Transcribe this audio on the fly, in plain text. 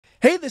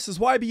Hey, this is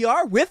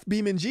WhyBeAre with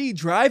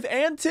BeamNG.drive,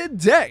 and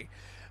today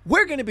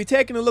we're going to be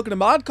taking a look at a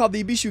mod called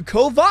the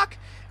Covevoc.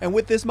 And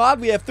with this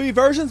mod, we have 3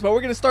 versions, but we're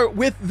going to start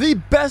with the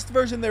best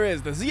version there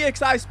is, the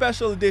ZXI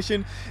Special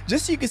Edition,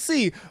 just so you can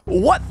see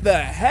what the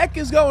heck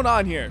is going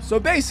on here.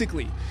 So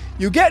basically,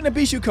 you get an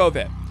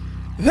Covevoc,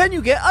 then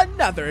you get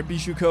another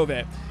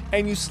Covevoc,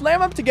 and you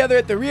slam them together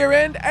at the rear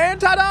end, and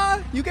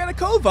ta-da, you get a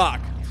Covevoc.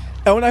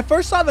 And when I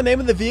first saw the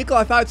name of the vehicle,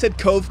 I thought it said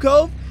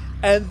Cove.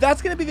 And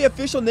that's going to be the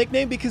official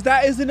nickname because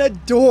that is an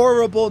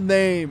adorable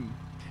name.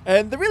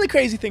 And the really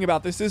crazy thing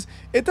about this is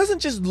it doesn't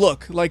just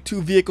look like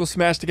 2 vehicles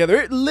smashed together.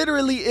 It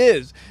literally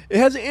is. It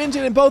has an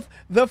engine in both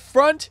the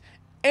front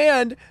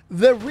and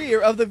the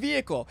rear of the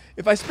vehicle.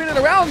 If I spin it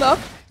around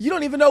enough, you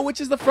don't even know which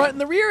is the front and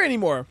the rear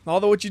anymore.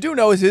 Although what you do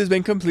know is it has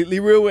been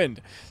completely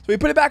ruined. So we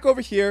put it back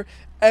over here,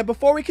 and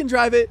before we can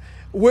drive it,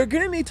 we're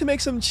going to need to make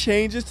some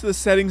changes to the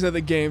settings of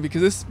the game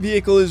because this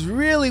vehicle is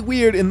really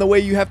weird in the way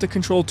you have to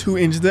control 2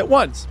 engines at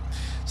once.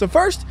 So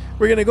first,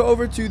 we're going to go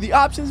over to the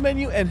options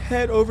menu and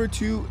head over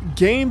to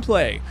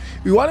gameplay.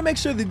 We want to make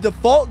sure the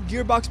default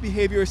gearbox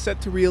behavior is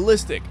set to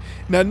realistic.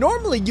 Now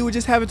normally you would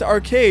just have it to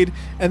arcade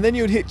and then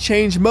you would hit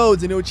change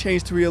modes and it would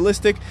change to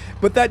realistic,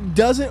 but that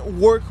doesn't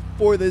work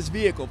for this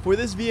vehicle. For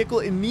this vehicle,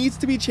 it needs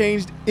to be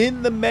changed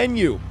in the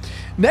menu.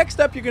 Next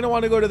up, you're going to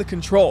want to go to the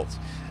controls.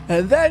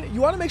 And then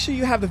you want to make sure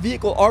you have the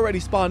vehicle already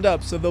spawned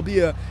up, so there'll be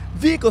a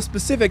vehicle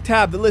specific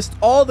tab that lists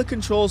all the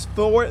controls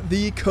for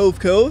the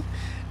Cove.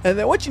 And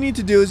then what you need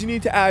to do is you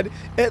need to add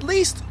at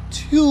least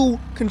 2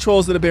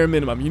 controls at a bare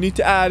minimum. You need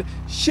to add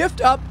shift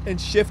up and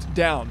shift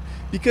down,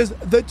 because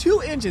the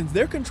 2 engines,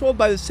 they're controlled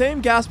by the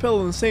same gas pedal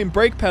and the same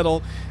brake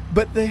pedal,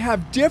 but they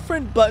have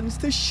different buttons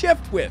to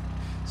shift with.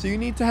 So you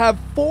need to have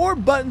 4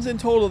 buttons in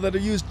total that are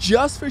used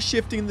just for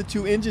shifting the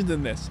 2 engines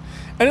in this.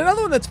 And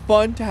another one that's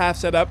fun to have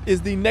set up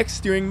is the next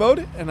steering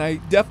mode, and I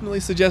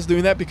definitely suggest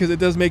doing that because it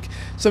does make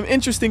some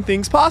interesting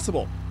things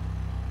possible.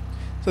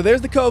 So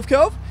there's the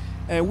Cove,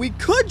 and we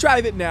could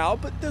drive it now,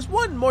 but there's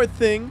one more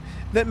thing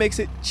that makes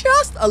it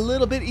just a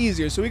little bit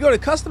easier. So we go to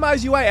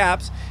Customize UI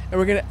Apps, and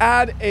we're going to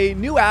add a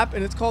new app,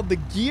 and it's called the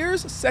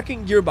Gears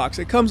Second Gearbox.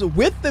 It comes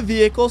with the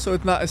vehicle, so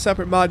it's not a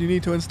separate mod you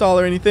need to install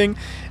or anything.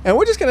 And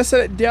we're just going to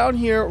set it down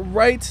here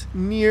right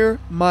near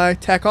my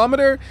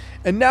tachometer,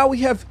 and now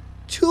we have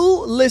 2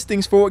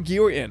 listings for what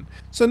gear we're in.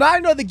 So now I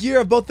know the gear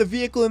of both the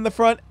vehicle in the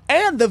front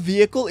and the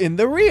vehicle in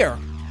the rear.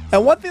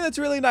 And one thing that's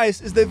really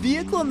nice is the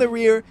vehicle in the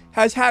rear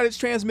has had its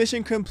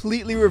transmission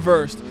completely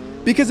reversed.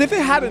 Because if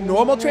it had a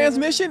normal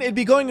transmission, it'd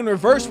be going in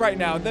reverse right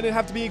now, and then it'd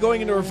have to be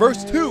going into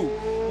reverse too,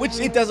 which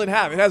it doesn't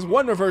have. It has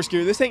 1 reverse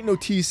gear. This ain't no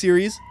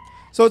T-Series.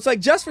 So it's like,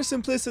 just for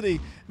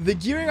simplicity, the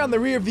gearing on the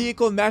rear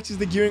vehicle matches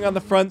the gearing on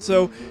the front.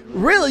 So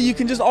really, you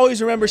can just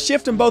always remember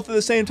shift them both at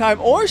the same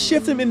time, or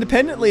shift them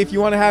independently if you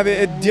want to have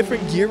it at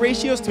different gear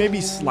ratios to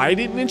maybe slide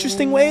it in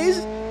interesting ways.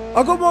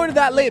 I'll go more into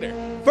that later.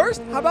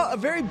 First, how about a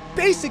very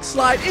basic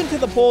slide into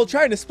the pole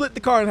trying to split the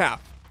car in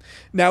half?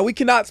 Now, we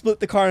cannot split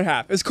the car in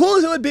half. As cool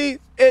as it would be,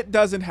 it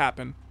doesn't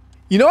happen.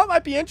 You know what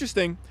might be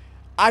interesting?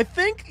 I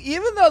think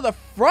even though the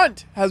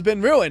front has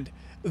been ruined,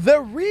 the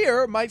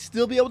rear might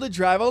still be able to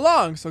drive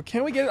along. So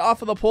can we get it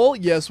off of the pole?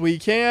 Yes, we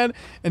can.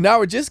 And now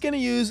we're just going to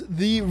use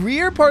the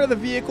rear part of the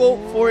vehicle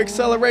for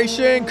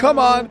acceleration. Come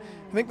on.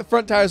 I think the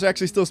front tires are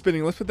actually still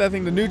spinning. Let's put that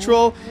thing to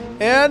neutral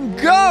and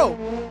go.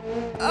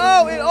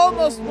 Oh, it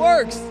almost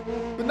works,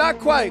 but not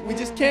quite. We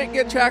just can't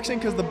get traction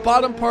because the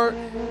bottom part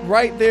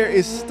right there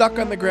is stuck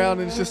on the ground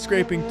and it's just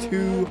scraping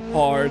too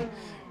hard.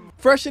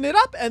 Freshen it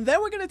up, and then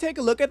we're going to take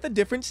a look at the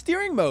different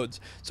steering modes.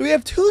 So we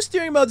have 2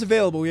 steering modes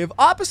available. We have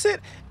opposite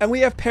and we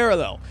have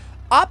parallel.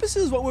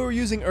 Opposite is what we were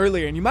using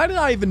earlier, and you might have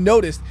not even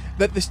noticed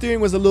that the steering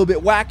was a little bit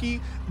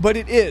wacky, but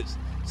it is.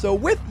 So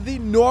with the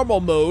normal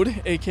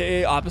mode,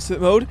 aka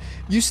opposite mode,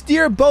 you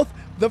steer both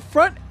the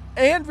front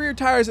and rear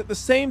tires at the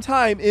same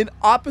time in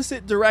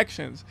opposite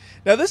directions.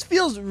 Now this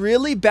feels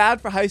really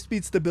bad for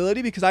high-speed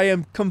stability because I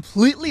am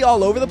completely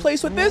all over the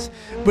place with this,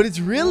 but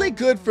it's really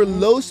good for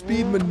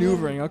low-speed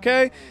maneuvering,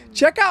 okay?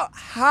 Check out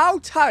how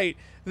tight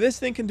this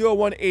thing can do a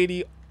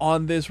 180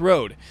 on this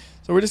road.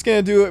 So we're just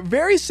going to do it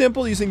very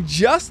simple using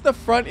just the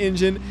front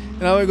engine,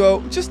 and I'm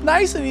going to go just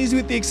nice and easy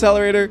with the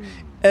accelerator,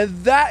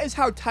 and that is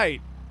how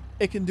tight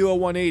it can do a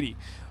 180.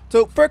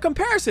 So for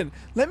comparison,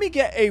 let me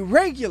get a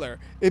regular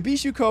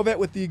Covevoc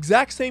with the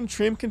exact same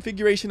trim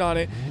configuration on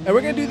it, and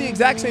we're going to do the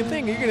exact same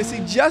thing. You're going to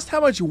see just how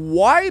much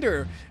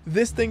wider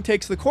this thing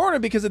takes the corner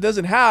because it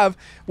doesn't have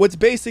what's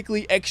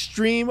basically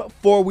extreme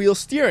 4-wheel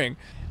steering.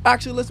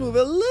 Actually, let's move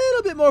a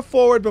little bit more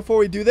forward before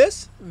we do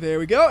this. There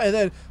we go. And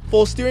then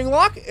full steering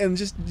lock and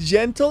just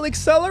gentle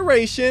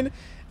acceleration.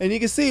 And you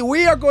can see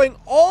we are going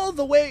all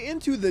the way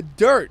into the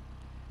dirt.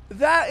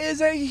 That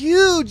is a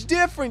huge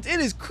difference. It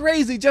is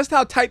crazy just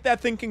how tight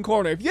that thing can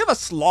corner. If you have a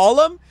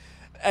slalom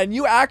and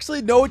you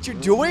actually know what you're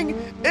doing,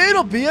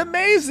 it'll be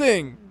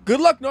amazing.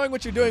 Good luck knowing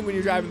what you're doing when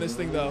you're driving this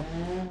thing, though.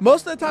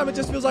 Most of the time, it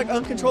just feels like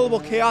uncontrollable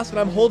chaos, and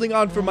I'm holding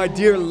on for my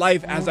dear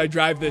life as I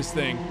drive this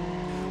thing.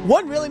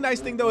 One really nice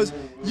thing though is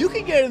you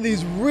can get in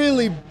these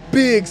really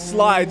big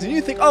slides and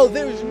you think, oh,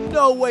 there's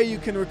no way you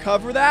can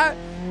recover that,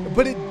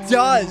 but it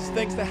does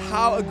thanks to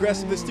how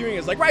aggressive the steering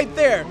is. Like right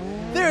there,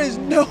 there is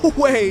no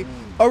way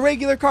a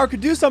regular car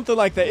could do something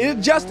like that. It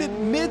adjusted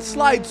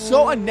mid-slide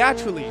so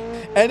unnaturally,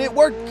 and it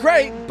worked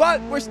great, but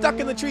we're stuck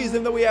in the trees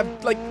even though we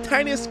have like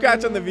tiniest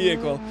scratch on the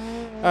vehicle.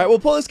 All right, we'll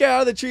pull this guy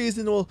out of the trees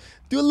and we'll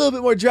do a little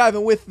bit more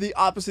driving with the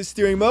opposite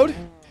steering mode.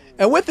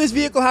 And with this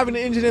vehicle having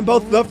an engine in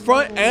both the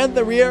front and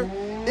the rear,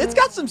 it's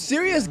got some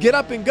serious get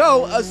up and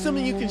go,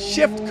 assuming you can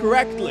shift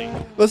correctly.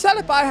 The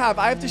setup I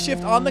have to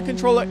shift on the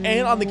controller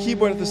and on the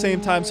keyboard at the same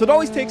time, so it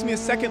always takes me a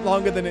second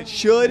longer than it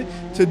should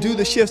to do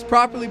the shifts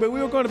properly, but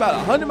we were going about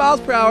 100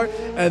 miles per hour,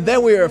 and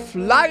then we were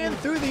flying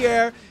through the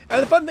air.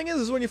 And the fun thing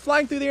is when you're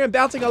flying through the air and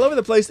bouncing all over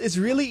the place, it's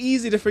really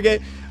easy to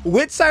forget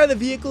which side of the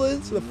vehicle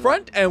is the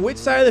front and which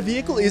side of the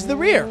vehicle is the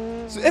rear.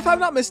 So if I'm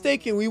not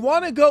mistaken, we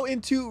want to go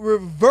into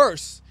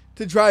reverse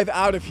to drive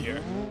out of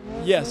here.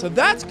 Yeah, so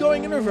that's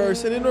going in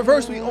reverse, and in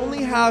reverse we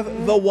only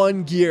have the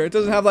one gear. It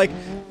doesn't have like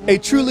a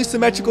truly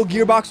symmetrical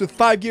gearbox with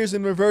 5 gears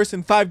in reverse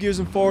and 5 gears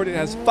in forward. It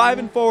has 5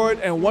 in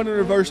forward and 1 in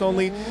reverse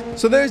only.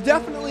 So there's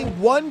definitely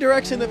one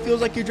direction that feels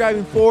like you're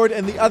driving forward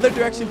and the other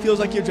direction feels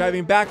like you're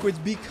driving backwards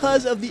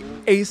because of the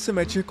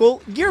asymmetrical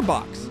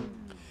gearbox.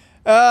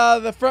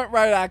 The front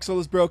right axle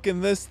is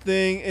broken. This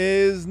thing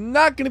is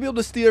not going to be able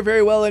to steer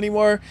very well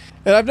anymore.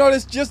 And I've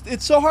noticed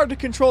it's so hard to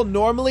control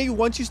normally.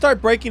 Once you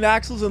start breaking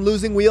axles and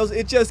losing wheels,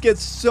 it just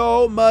gets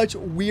so much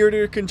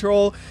weirder to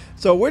control.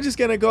 So we're just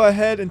going to go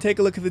ahead and take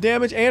a look at the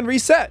damage and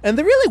reset. And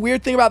the really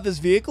weird thing about this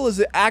vehicle is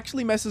it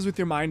actually messes with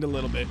your mind a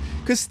little bit.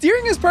 Because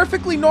steering is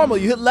perfectly normal.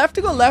 You hit left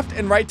to go left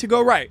and right to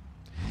go right.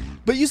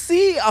 But you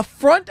see a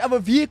front of a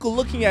vehicle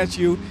looking at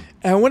you,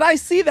 and when I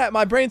see that,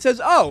 my brain says,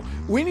 oh,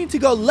 we need to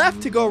go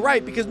left to go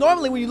right, because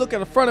normally when you look at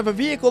the front of a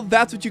vehicle,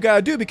 that's what you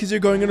gotta do because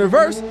you're going in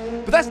reverse,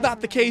 but that's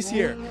not the case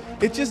here.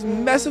 It just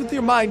messes with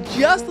your mind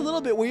just a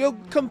little bit where you'll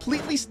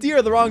completely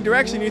steer the wrong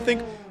direction. You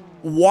think,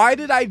 why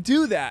did I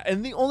do that?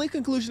 And the only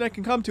conclusion I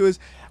can come to is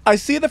I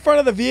see the front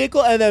of the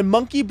vehicle and then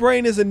monkey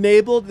brain is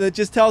enabled that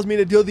just tells me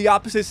to do the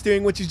opposite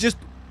steering, which is just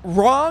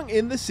wrong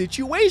in the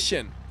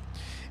situation.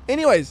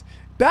 Anyways,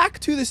 back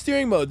to the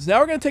steering modes. Now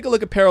we're going to take a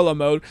look at parallel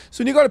mode.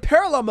 So when you go to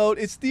parallel mode,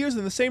 it steers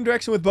in the same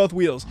direction with both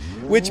wheels,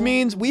 which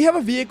means we have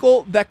a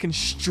vehicle that can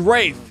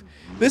strafe.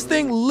 This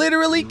thing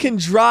literally can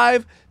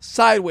drive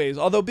sideways,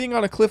 although being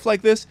on a cliff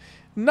like this,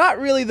 not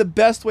really the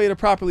best way to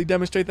properly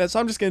demonstrate that. So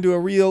I'm just going to do a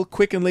real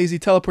quick and lazy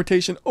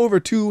teleportation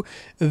over to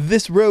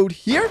this road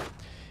here,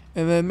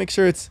 and then make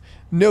sure it's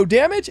no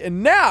damage.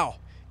 And now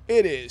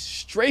it is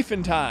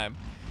strafing time.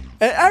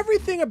 And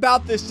everything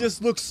about this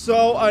just looks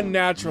so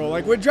unnatural.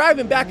 Like we're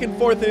driving back and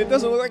forth and it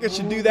doesn't look like it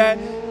should do that.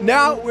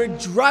 Now we're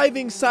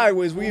driving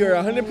sideways. We are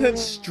 100%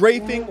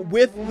 strafing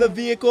with the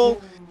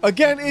vehicle.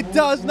 Again, it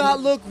does not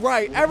look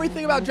right.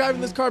 Everything about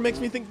driving this car makes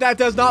me think that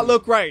does not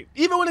look right.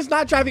 Even when it's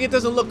not driving, it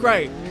doesn't look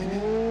right.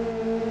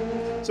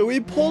 So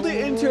we pulled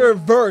it into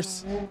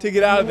reverse to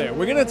get out of there.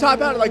 We're gonna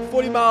top out at like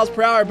 40 miles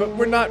per hour, but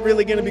we're not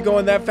really gonna be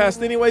going that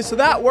fast anyway, so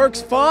that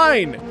works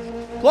fine.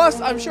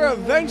 Plus, I'm sure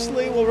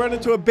eventually we'll run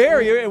into a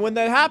barrier, and when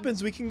that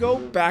happens, we can go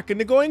back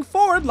into going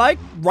forward like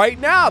right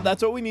now.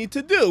 That's what we need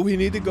to do. We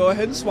need to go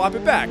ahead and swap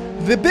it back.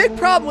 The big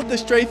problem with the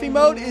strafing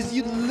mode is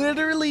you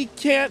literally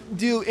can't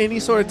do any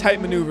sort of tight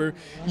maneuver.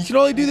 You can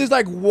only do these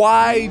like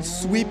wide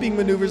sweeping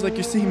maneuvers like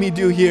you're seeing me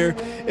do here.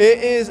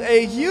 It is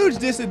a huge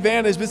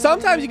disadvantage, but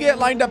sometimes you get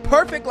lined up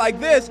perfect like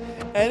this,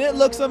 and it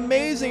looks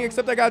amazing,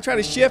 except I gotta try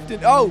to shift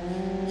and oh,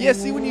 yeah,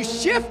 see, when you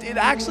shift, it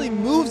actually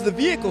moves the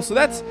vehicle, so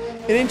that's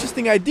an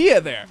interesting idea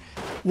there.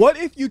 What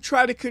if you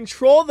try to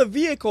control the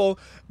vehicle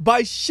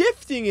by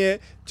shifting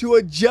it to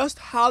adjust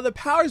how the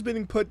power is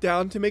being put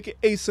down to make it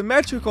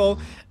asymmetrical,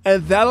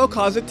 and that'll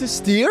cause it to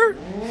steer?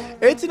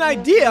 It's an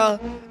idea.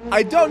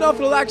 I don't know if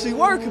it'll actually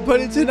work, but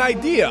it's an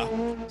idea.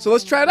 So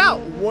let's try it out.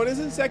 One is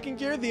in second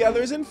gear, the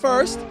other is in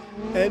first,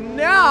 and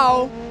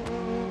now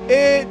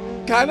it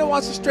kind of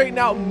wants to straighten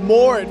out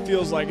more. It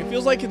feels like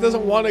it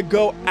doesn't want to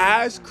go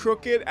as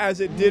crooked as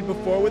it did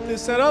before with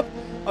this setup,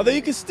 although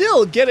you can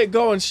still get it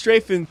going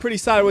strafing pretty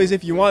sideways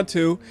if you want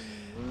to.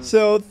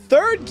 So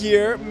third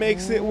gear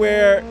makes it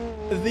where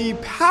the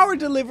power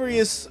delivery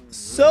is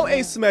so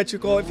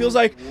asymmetrical, it feels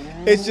like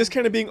it's just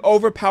kind of being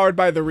overpowered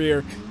by the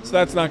rear, so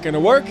that's not going to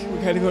work. We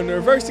kind of go into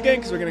reverse again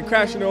because we're going to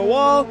crash into a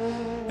wall,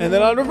 and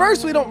then on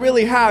reverse we don't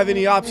really have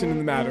any option in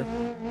the matter.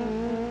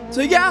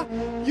 So yeah,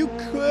 you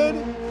could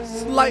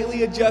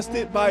slightly adjust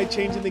it by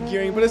changing the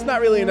gearing, but it's not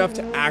really enough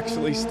to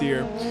actually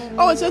steer.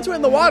 Oh, and since we're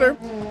in the water,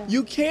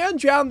 you can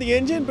drown the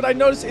engine, but I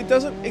noticed it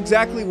doesn't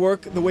exactly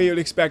work the way you'd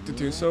expect it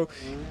to. So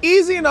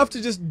easy enough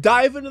to just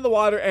dive into the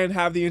water and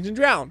have the engine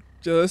drown,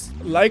 just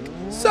like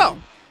so.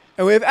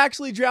 And we have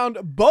actually drowned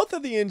both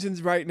of the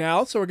engines right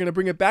now, so we're going to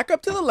bring it back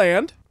up to the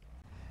land.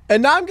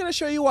 And now I'm going to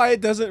show you why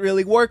it doesn't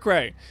really work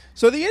right.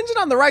 So the engine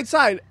on the right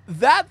side,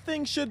 that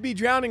thing should be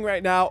drowning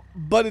right now,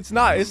 but it's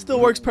not. It still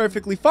works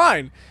perfectly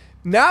fine.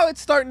 Now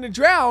it's starting to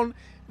drown.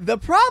 The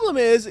problem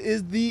is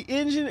the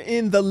engine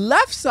in the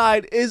left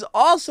side is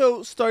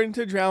also starting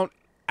to drown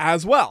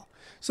as well.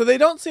 So they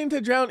don't seem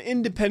to drown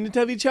independent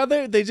of each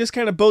other. They just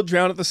kind of both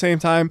drown at the same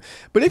time.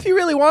 But if you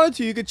really wanted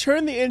to, you could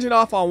turn the engine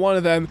off on one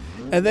of them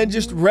and then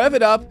just rev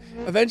it up.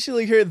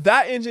 Eventually here,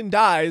 that engine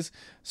dies.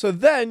 So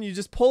then you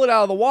just pull it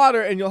out of the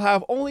water and you'll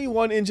have only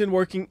one engine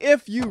working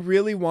if you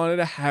really wanted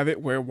to have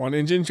it where one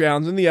engine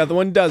drowns and the other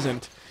one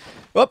doesn't.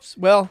 Whoops,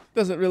 well,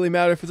 doesn't really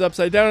matter if it's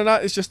upside down or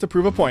not, it's just to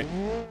prove a point.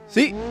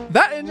 See,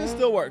 that engine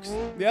still works.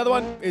 The other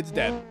one, it's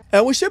dead.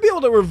 And we should be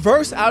able to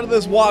reverse out of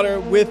this water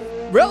with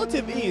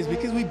relative ease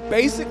because we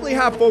basically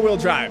have four-wheel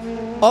drive.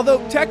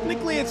 Although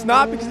technically it's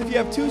not, because if you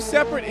have two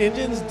separate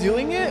engines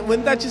doing it,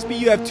 wouldn't that just be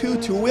you have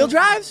two-wheel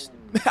drives?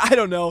 I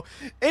don't know.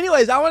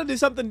 Anyways, I want to do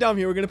something dumb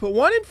here. We're going to put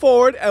one in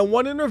forward and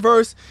one in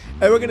reverse,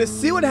 and we're going to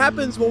see what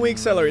happens when we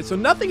accelerate. So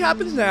nothing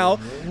happens now,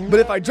 but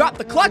if I drop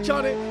the clutch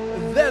on it,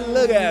 then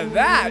look at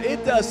that.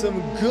 It does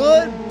some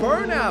good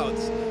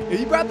burnouts.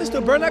 If you brought this to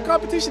a burnout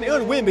competition, it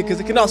would win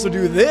because it can also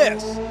do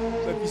this.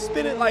 So if you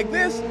spin it like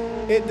this,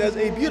 it does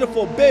a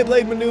beautiful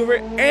Beyblade maneuver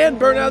and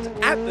burnouts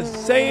at the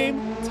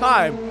same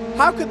time.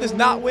 How could this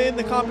not win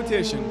the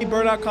competition? The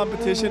burnout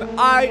competition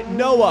I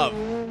know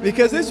of,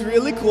 because it's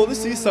really cool to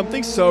see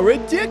something so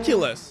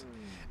ridiculous.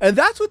 And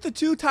that's with the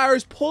two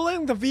tires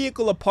pulling the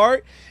vehicle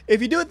apart.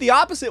 If you do it the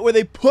opposite, where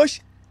they push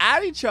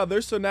at each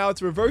other, so now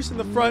it's reverse in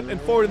the front and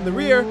forward in the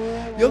rear,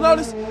 you'll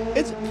notice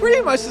it's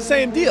pretty much the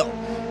same deal.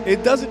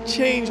 It doesn't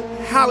change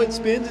how it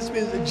spins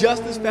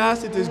just as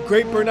fast. It does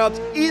great burnouts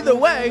either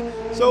way,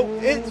 so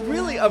it's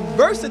really a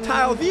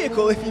versatile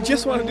vehicle if you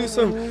just want to do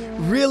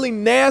some really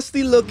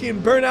nasty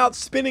looking burnout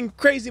spinning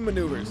crazy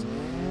maneuvers.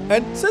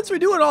 And since we're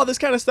doing all this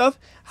kind of stuff,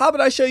 how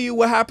about I show you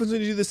what happens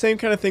when you do the same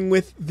kind of thing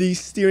with the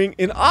steering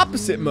in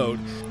opposite mode.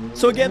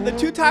 So again, the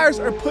two tires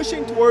are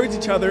pushing towards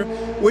each other,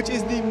 which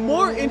is the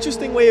more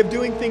interesting way of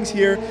doing things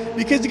here,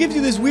 because it gives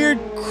you this weird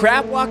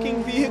crap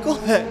walking vehicle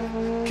that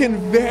can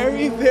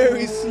very,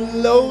 very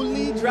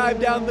slowly drive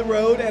down the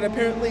road at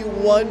apparently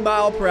 1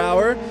 mile per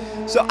hour.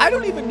 So I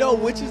don't even know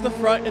which is the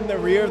front and the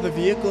rear of the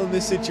vehicle in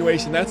this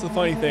situation. That's the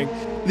funny thing.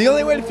 The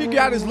only way to figure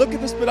out is look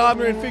at the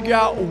speedometer and figure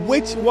out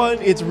which one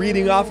it's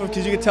reading off of,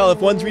 because you can tell if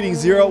one's reading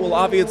 0, well,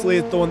 obviously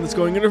it's the one that's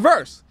going in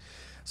reverse.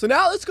 So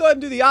now let's go ahead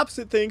and do the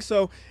opposite thing.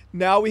 So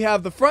now we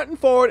have the front and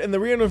forward and the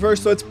rear and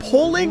reverse, so it's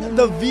pulling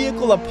the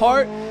vehicle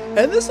apart.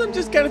 And this one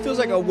just kind of feels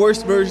like a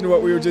worse version of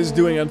what we were just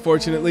doing,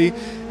 unfortunately,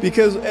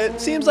 because it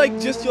seems like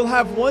just you'll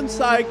have one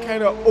side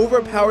kind of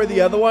overpower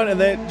the other one, and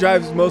then it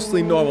drives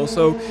mostly normal.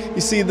 So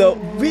you see the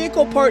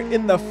vehicle part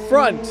in the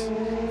front,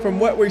 from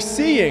what we're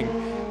seeing,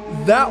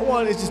 that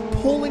one is just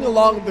pulling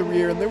along the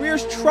rear, and the rear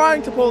is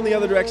trying to pull in the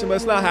other direction, but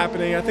it's not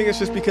happening. I think it's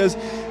just because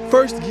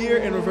first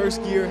gear and reverse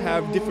gear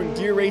have different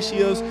gear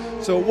ratios,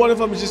 so one of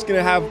them is just going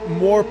to have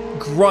more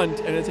grunt,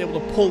 and it's able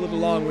to pull it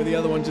along where the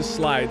other one just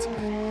slides.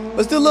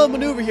 Let's do a little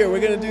maneuver here.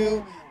 We're going to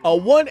do a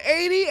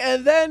 180,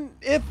 and then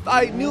if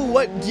I knew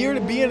what gear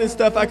to be in and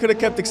stuff, I could have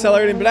kept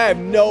accelerating, but I have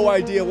no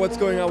idea what's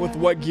going on with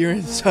what gear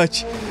and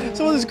such.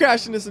 So we'll just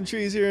crash into some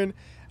trees here, and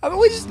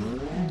we just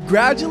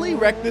gradually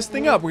wreck this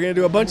thing up. We're going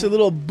to do a bunch of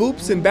little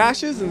boops and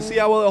bashes and see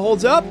how well it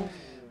holds up.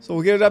 So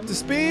we'll get it up to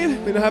speed.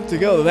 We don't have to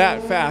go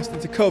that fast.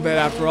 It's a Covevoc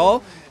after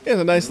all. There's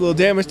a nice little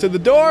damage to the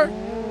door.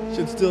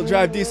 Should still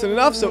drive decent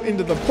enough. So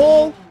into the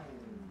pole.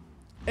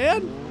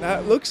 And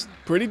that looks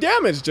pretty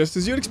damaged, just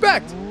as you'd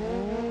expect.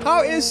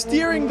 How is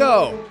steering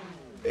though?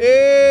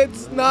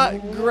 It's not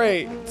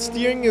great.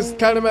 Steering is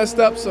kind of messed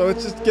up, so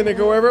it's just going to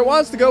go wherever it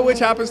wants to go, which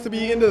happens to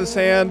be into the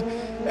sand.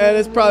 And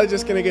it's probably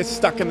just going to get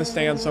stuck in the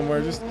sand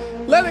somewhere. Just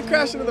let it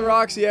crash into the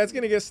rocks. Yeah, it's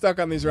going to get stuck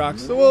on these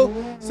rocks. So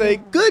we'll say,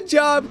 good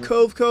job,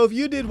 Cove.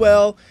 You did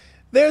well.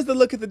 There's the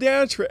look at the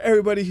damage for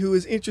everybody who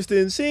is interested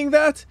in seeing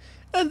that.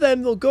 And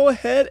then we'll go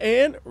ahead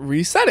and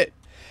reset it.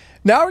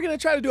 Now we're going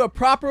to try to do a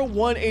proper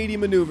 180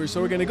 maneuver.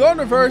 So we're going to go in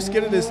reverse,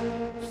 get it as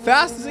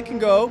fast as it can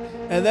go,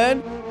 and then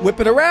whip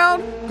it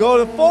around, go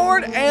to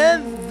forward,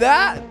 and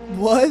that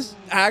was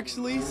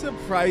actually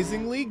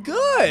surprisingly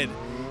good.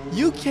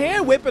 You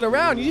can whip it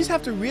around. You just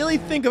have to really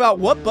think about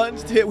what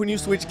buttons to hit when you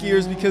switch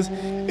gears, because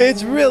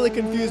it's really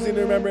confusing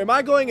to remember. Am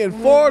I going in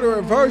forward or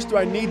reverse? Do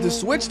I need to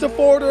switch to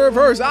forward or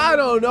reverse? I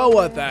don't know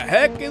what the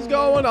heck is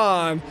going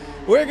on.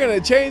 We're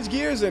going to change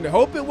gears and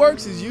hope it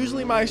works is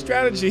usually my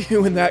strategy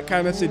when that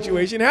kind of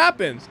situation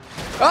happens.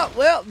 Oh,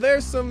 well,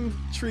 there's some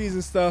trees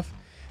and stuff.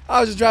 I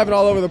was just driving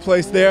all over the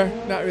place there,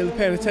 not really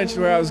paying attention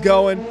to where I was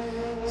going.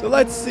 So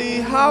let's see,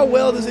 how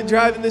well does it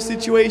drive in this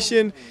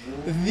situation?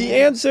 The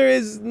answer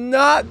is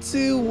not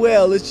too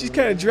well. It's just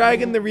kind of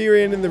dragging the rear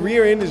end, and the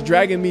rear end is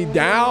dragging me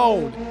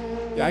down.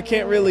 Yeah, I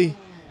can't really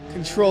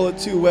control it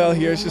too well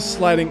here. It's just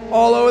sliding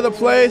all over the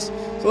place.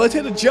 So let's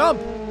hit a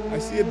jump. I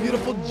see a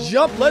beautiful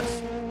jump.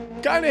 Let's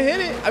kind of hit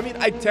it. I mean,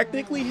 I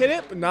technically hit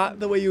it, but not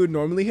the way you would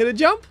normally hit a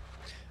jump.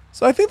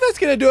 So I think that's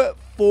going to do it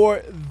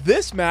for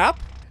this map.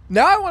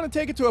 Now I want to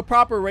take it to a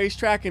proper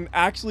racetrack and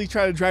actually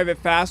try to drive it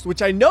fast,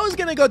 which I know is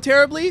going to go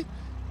terribly,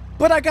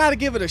 but I got to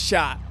give it a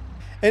shot.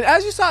 And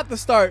as you saw at the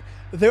start,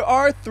 there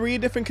are 3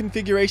 different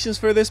configurations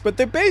for this, but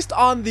they're based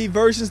on the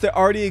versions that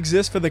already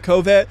exist for the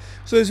Covevoc,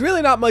 so there's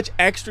really not much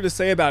extra to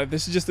say about it.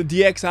 This is just a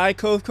DXi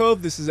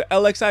Covevoc, this is a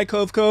LXi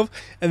Covevoc,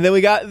 and then we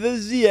got the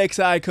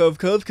ZXi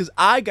Covevoc, because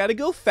I gotta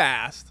go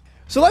fast.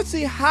 So let's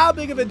see how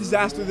big of a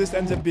disaster this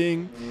ends up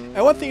being.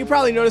 And one thing you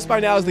probably noticed by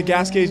now is the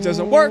gas gauge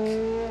doesn't work.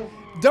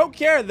 Don't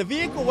care, the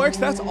vehicle works,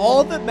 that's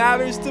all that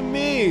matters to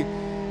me.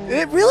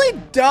 It really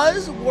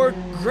does work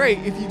great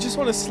if you just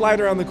want to slide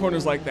around the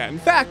corners like that. In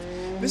fact,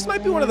 this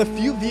might be one of the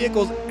few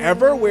vehicles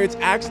ever where it's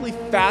actually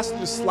faster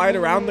to slide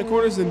around the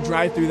corners than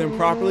drive through them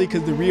properly,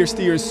 because the rear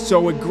steer is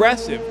so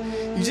aggressive.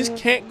 You just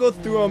can't go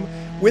through them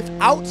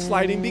without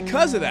sliding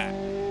because of that.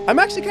 I'm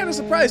actually kind of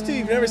surprised too,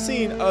 you've never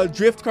seen a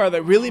drift car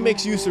that really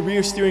makes use of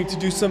rear steering to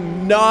do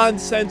some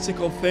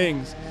nonsensical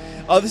things.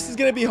 Oh, this is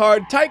going to be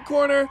hard. Tight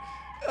corner.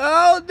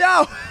 Oh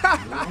no!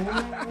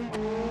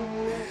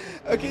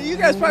 Okay, you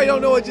guys probably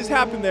don't know what just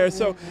happened there.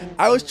 So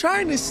I was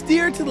trying to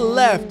steer to the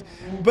left,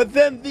 but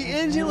then the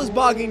engine was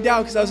bogging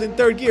down because I was in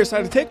 3rd gear. So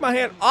I had to take my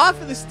hand off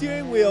of the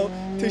steering wheel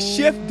to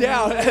shift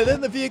down, and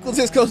then the vehicle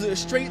just goes in a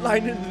straight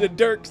line into the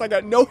dirt because I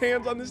got no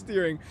hands on the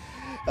steering.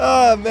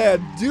 Oh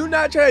man, do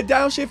not try to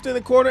downshift in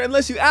the corner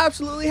unless you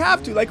absolutely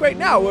have to, like right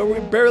now where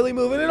we're barely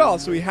moving at all.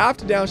 So we have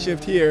to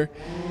downshift here,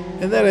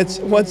 and then it's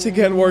once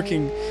again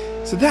working.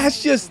 So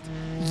that's just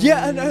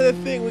yet another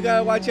thing we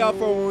gotta watch out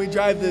for when we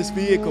drive this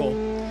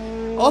vehicle.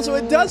 Also,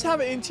 it does have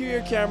an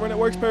interior camera and it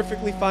works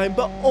perfectly fine,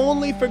 but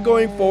only for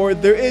going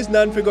forward. There is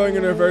none for going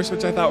in reverse,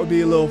 which I thought would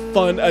be a little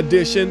fun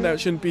addition that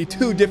shouldn't be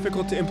too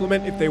difficult to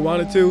implement if they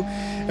wanted to.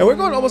 And we're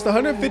going almost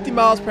 150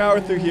 miles per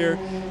hour through here.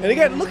 And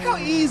again, look how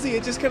easy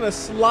it just kind of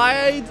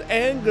slides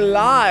and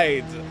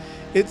glides.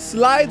 It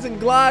slides and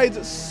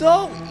glides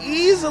so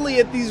easily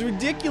at these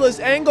ridiculous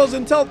angles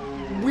until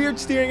weird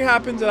steering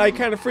happens and I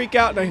kind of freak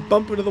out and I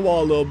bump into the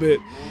wall a little bit.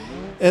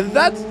 And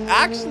that's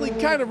actually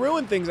kind of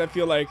ruined things, I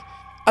feel like.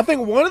 I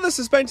think one of the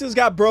suspensions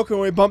got broken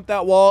when we bumped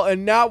that wall,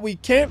 and now we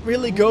can't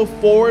really go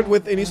forward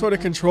with any sort of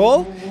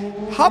control.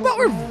 How about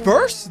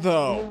reverse,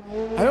 though?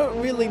 I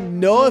don't really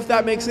know if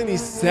that makes any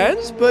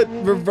sense, but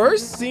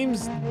reverse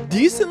seems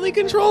decently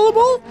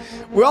controllable.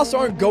 We also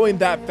aren't going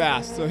that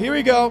fast. So here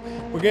we go.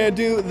 We're going to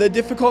do the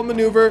difficult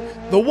maneuver,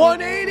 the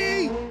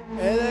 180,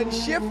 and then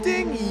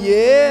shifting.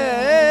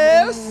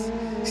 Yes.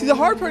 See, the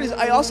hard part is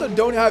I also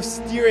don't have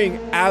steering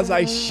as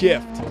I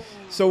shift.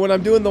 So when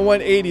I'm doing the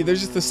 180,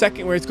 there's just a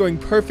second where it's going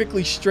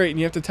perfectly straight and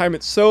you have to time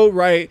it so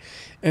right,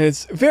 and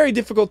it's very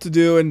difficult to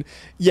do, and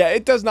yeah,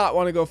 it does not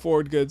want to go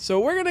forward good. So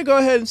we're going to go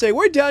ahead and say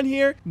we're done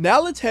here. Now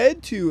let's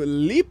head to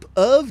Leap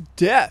of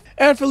Death.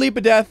 And for Leap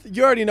of Death,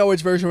 you already know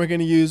which version we're going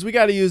to use. We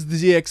got to use the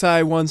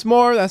ZXi once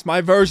more. That's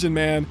my version,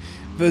 man.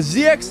 The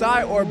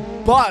ZXi or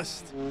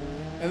bust.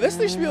 And this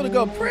thing should be able to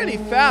go pretty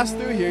fast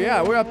through here.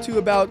 Yeah, we're up to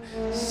about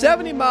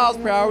 70 miles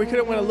per hour. We could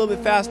have went a little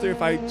bit faster if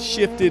I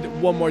shifted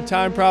one more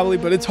time probably,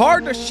 but it's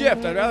hard to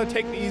shift. I'd rather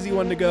take the easy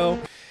one to go.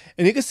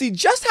 And you can see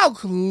just how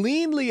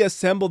cleanly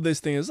assembled this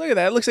thing is. Look at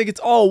that. It looks like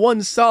it's all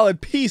one solid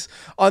piece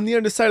on the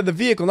underside of the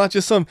vehicle, not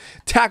just some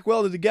tack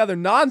welded together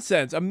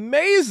nonsense.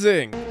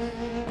 Amazing.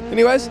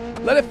 Anyways,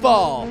 let it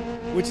fall.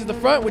 Which is the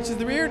front, which is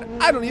the rear?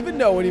 I don't even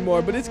know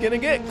anymore, but it's going to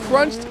get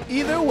crunched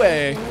either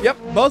way. Yep,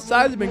 both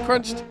sides have been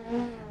crunched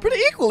pretty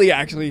equally,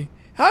 actually.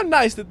 How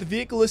nice that the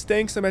vehicle is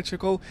staying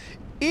symmetrical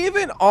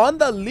even on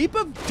the Leap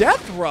of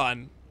Death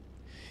run.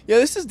 Yeah,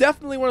 this is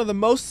definitely one of the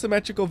most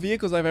symmetrical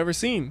vehicles I've ever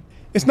seen.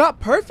 It's not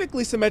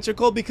perfectly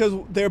symmetrical because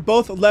they're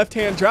both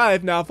left-hand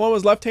drive. Now, if one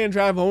was left-hand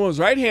drive and one was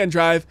right-hand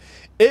drive,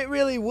 it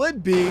really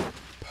would be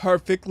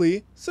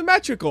perfectly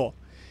symmetrical.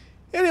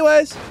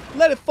 Anyways,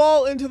 let it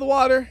fall into the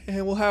water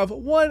and we'll have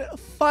one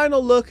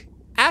final look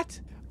at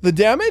the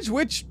damage,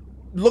 which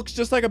looks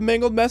just like a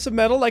mangled mess of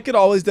metal like it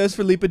always does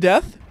for Leap of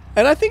Death.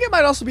 And I think it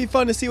might also be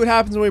fun to see what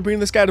happens when we bring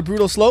this guy to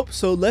brutal slope,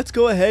 so let's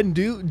go ahead and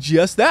do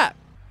just that.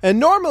 And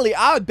normally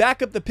I would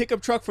back up the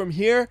pickup truck from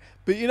here,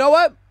 but you know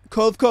what?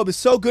 Covevoc is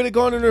so good at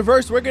going in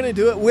reverse, we're going to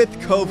do it with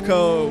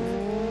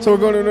Covevoc. So we're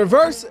going in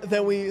reverse,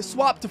 then we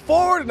swap to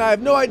forward, and I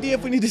have no idea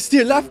if we need to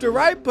steer left or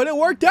right, but it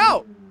worked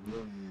out.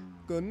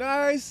 Go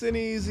nice and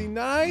easy,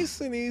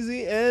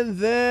 and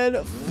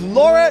then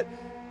floor it.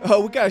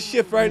 Oh, we got to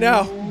shift right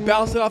now.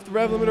 Bounce it off the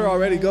rev limiter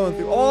already, going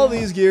through all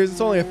these gears. It's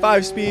only a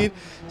 5-speed,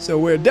 so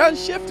we're done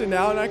shifting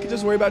now, and I can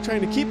just worry about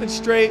trying to keep it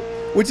straight,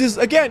 which is,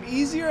 again,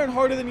 easier and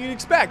harder than you'd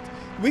expect.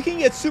 We can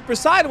get super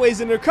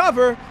sideways in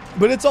cover,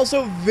 but it's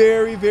also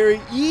very,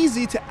 very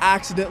easy to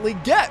accidentally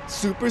get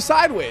super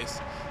sideways.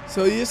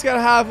 So you just got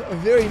to have a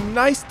very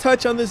nice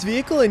touch on this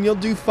vehicle, and you'll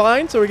do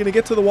fine. So we're going to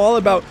get to the wall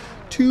about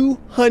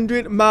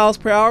 200 miles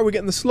per hour. We're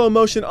getting the slow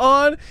motion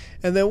on,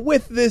 and then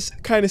with this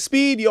kind of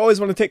speed, you always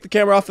want to take the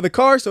camera off of the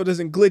car so it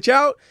doesn't glitch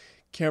out.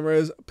 Camera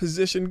is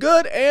positioned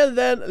good, and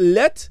then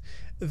let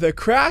the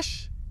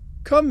crash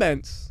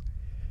commence.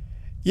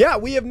 Yeah,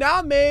 we have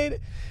now made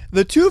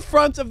the two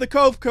fronts of the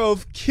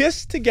Covevoc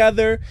kiss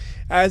together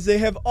as they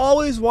have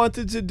always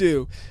wanted to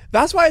do.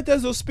 That's why it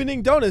does those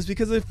spinning donuts,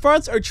 because the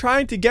fronts are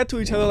trying to get to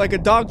each other like a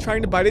dog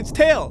trying to bite its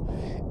tail.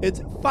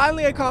 It's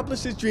finally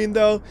accomplished its dream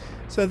though,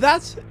 so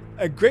that's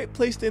a great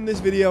place to end this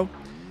video.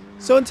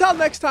 So until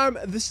next time,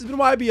 this has been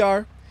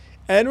WhyBeAre,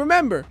 and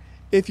remember,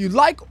 if you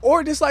like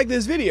or dislike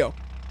this video,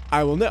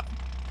 I will know.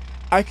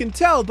 I can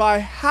tell by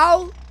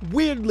how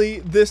weirdly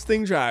this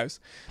thing drives.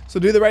 So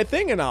do the right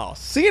thing, and I'll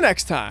see you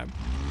next time.